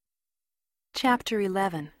Chapter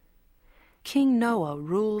 11. King Noah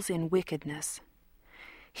rules in wickedness.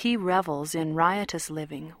 He revels in riotous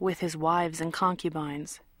living with his wives and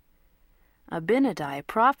concubines. Abinadi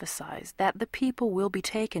prophesies that the people will be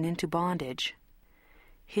taken into bondage.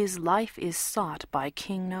 His life is sought by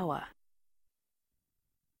King Noah.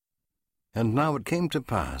 And now it came to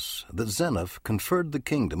pass that Zeniff conferred the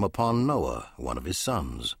kingdom upon Noah, one of his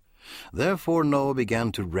sons. Therefore Noah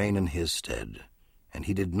began to reign in his stead, and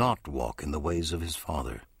he did not walk in the ways of his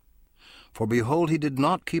father. For behold, he did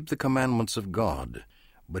not keep the commandments of God,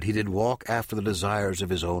 but he did walk after the desires of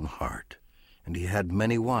his own heart. And he had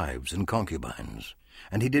many wives and concubines.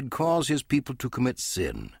 And he did cause his people to commit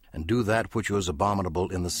sin, and do that which was abominable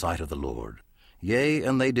in the sight of the Lord. Yea,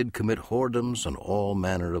 and they did commit whoredoms and all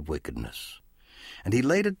manner of wickedness. And he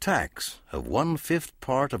laid a tax of 1/5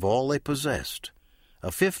 part of all they possessed,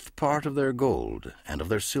 1/5 part of their gold and of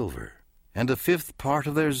their silver, and 1/5 part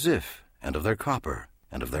of their ziph, and of their copper,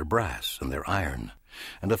 and of their brass, and their iron,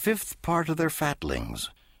 and 1/5 part of their fatlings,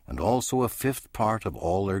 and also 1/5 part of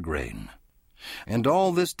all their grain. And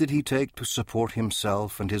all this did he take to support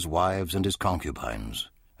himself and his wives and his concubines,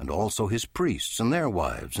 and also his priests and their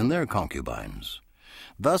wives and their concubines.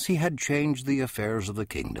 Thus he had changed the affairs of the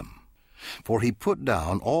kingdom. For he put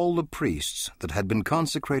down all the priests that had been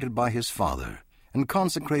consecrated by his father, and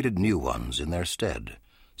consecrated new ones in their stead,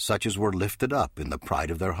 such as were lifted up in the pride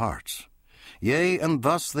of their hearts. Yea, and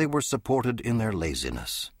thus they were supported in their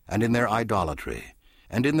laziness, and in their idolatry,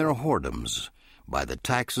 and in their whoredoms, by the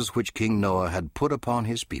taxes which King Noah had put upon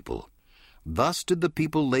his people. Thus did the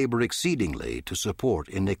people labor exceedingly to support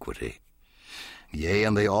iniquity. Yea,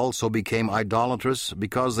 and they also became idolatrous,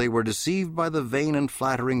 because they were deceived by the vain and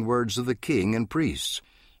flattering words of the king and priests,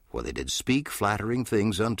 for they did speak flattering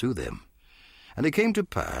things unto them. And it came to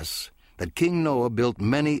pass that King Noah built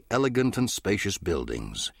many elegant and spacious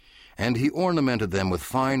buildings, and he ornamented them with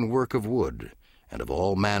fine work of wood, and of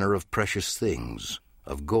all manner of precious things,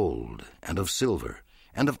 of gold, and of silver,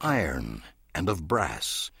 and of iron, and of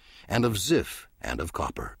brass, and of ziph, and of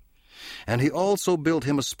copper. And he also built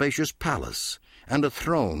him a spacious palace, and a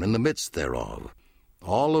throne in the midst thereof,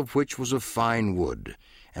 all of which was of fine wood,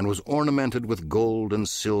 and was ornamented with gold and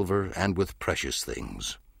silver, and with precious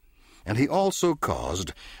things. And he also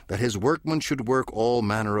caused that his workmen should work all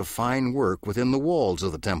manner of fine work within the walls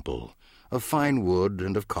of the temple, of fine wood,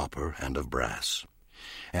 and of copper, and of brass.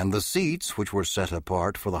 And the seats which were set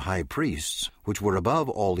apart for the high priests, which were above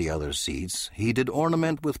all the other seats, he did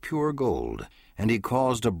ornament with pure gold, and he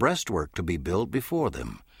caused a breastwork to be built before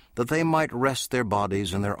them, that they might rest their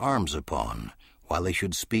bodies and their arms upon, while they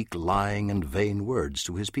should speak lying and vain words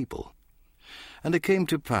to his people. And it came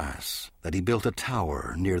to pass that he built a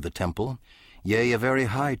tower near the temple, yea, a very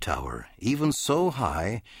high tower, even so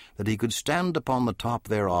high that he could stand upon the top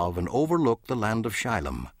thereof and overlook the land of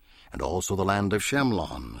Shilom, and also the land of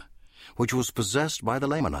Shemlon, which was possessed by the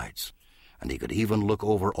Lamanites, and he could even look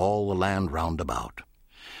over all the land round about.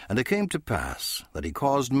 And it came to pass that he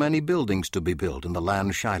caused many buildings to be built in the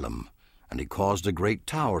land Shilom, and he caused a great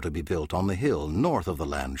tower to be built on the hill north of the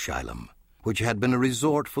land Shilom, which had been a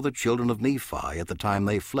resort for the children of Nephi at the time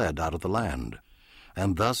they fled out of the land.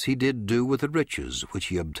 And thus he did do with the riches which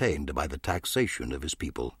he obtained by the taxation of his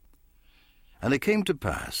people. And it came to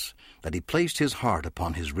pass that he placed his heart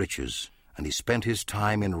upon his riches, and he spent his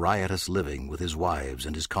time in riotous living with his wives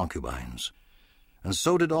and his concubines. And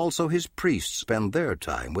so did also his priests spend their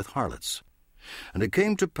time with harlots. And it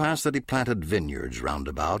came to pass that he planted vineyards round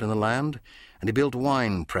about in the land, and he built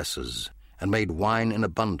wine presses, and made wine in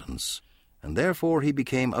abundance, and therefore he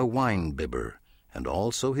became a wine-bibber, and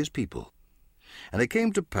also his people. And it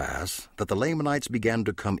came to pass that the Lamanites began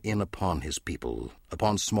to come in upon his people,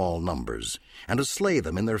 upon small numbers, and to slay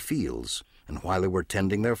them in their fields, and while they were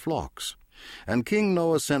tending their flocks. And King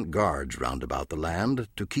Noah sent guards round about the land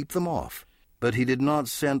to keep them off, but he did not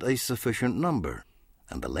send a sufficient number.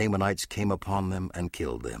 And the Lamanites came upon them and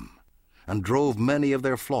killed them, and drove many of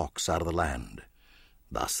their flocks out of the land.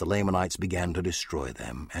 Thus the Lamanites began to destroy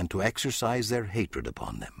them, and to exercise their hatred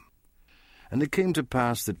upon them. And it came to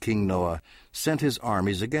pass that King Noah sent his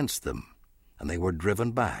armies against them, and they were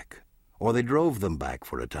driven back, or they drove them back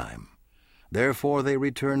for a time. Therefore they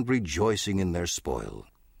returned rejoicing in their spoil.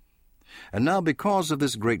 And now because of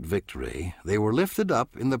this great victory they were lifted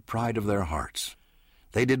up in the pride of their hearts.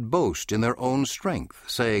 They did boast in their own strength,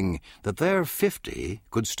 saying that their 50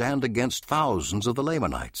 could stand against thousands of the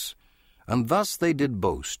Lamanites. And thus they did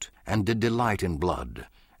boast, and did delight in blood,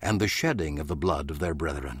 and the shedding of the blood of their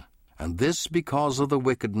brethren. And this because of the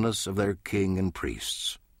wickedness of their king and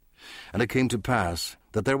priests. And it came to pass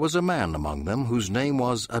that there was a man among them whose name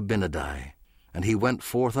was Abinadi, and he went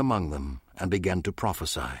forth among them, and began to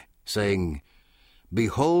prophesy, saying,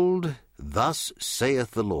 Behold, thus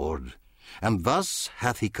saith the Lord, and thus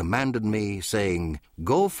hath he commanded me, saying,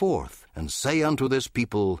 Go forth, and say unto this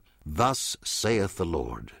people, Thus saith the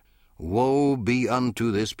Lord, Woe be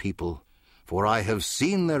unto this people, for I have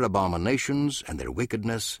seen their abominations, and their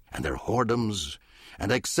wickedness, and their whoredoms,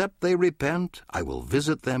 and except they repent, I will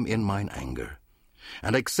visit them in mine anger.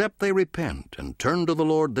 And except they repent, and turn to the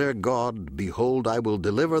Lord their God, behold, I will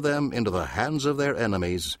deliver them into the hands of their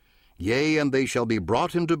enemies, yea, and they shall be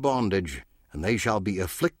brought into bondage, and they shall be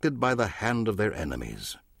afflicted by the hand of their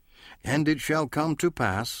enemies. And it shall come to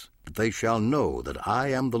pass, that they shall know that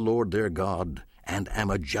I am the Lord their God, and am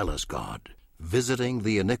a jealous God, visiting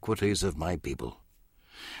the iniquities of my people.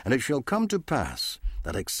 And it shall come to pass,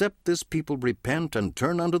 that except this people repent and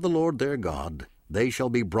turn unto the Lord their God, they shall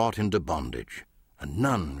be brought into bondage, and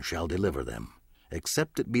none shall deliver them,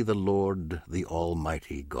 except it be the Lord, the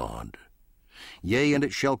Almighty God. Yea, and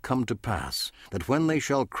it shall come to pass, that when they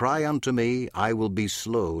shall cry unto me, I will be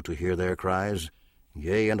slow to hear their cries.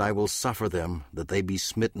 Yea, and I will suffer them, that they be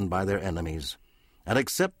smitten by their enemies. And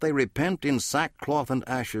except they repent in sackcloth and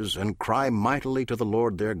ashes, and cry mightily to the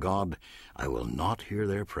Lord their God, I will not hear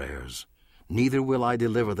their prayers, neither will I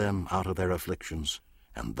deliver them out of their afflictions.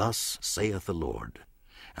 And thus saith the Lord,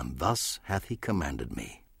 and thus hath he commanded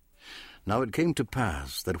me. Now it came to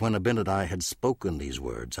pass, that when Abinadi had spoken these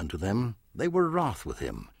words unto them, they were wroth with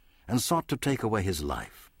him, and sought to take away his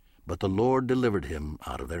life. But the Lord delivered him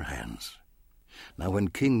out of their hands. Now when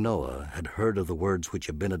King Noah had heard of the words which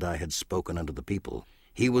Abinadi had spoken unto the people,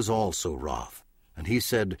 he was also wroth. And he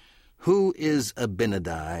said, Who is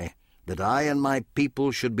Abinadi, that I and my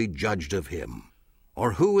people should be judged of him?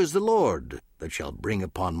 Or who is the Lord, that shall bring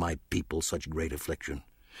upon my people such great affliction?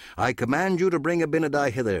 I command you to bring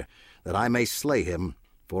Abinadi hither, that I may slay him,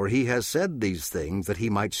 for he has said these things, that he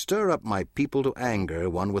might stir up my people to anger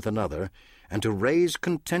one with another, and to raise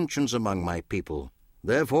contentions among my people.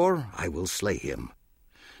 Therefore I will slay him.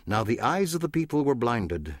 Now the eyes of the people were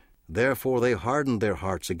blinded, therefore they hardened their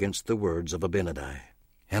hearts against the words of Abinadi.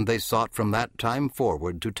 And they sought from that time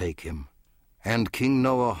forward to take him. And King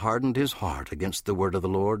Noah hardened his heart against the word of the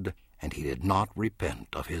Lord, and he did not repent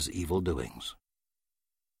of his evil doings.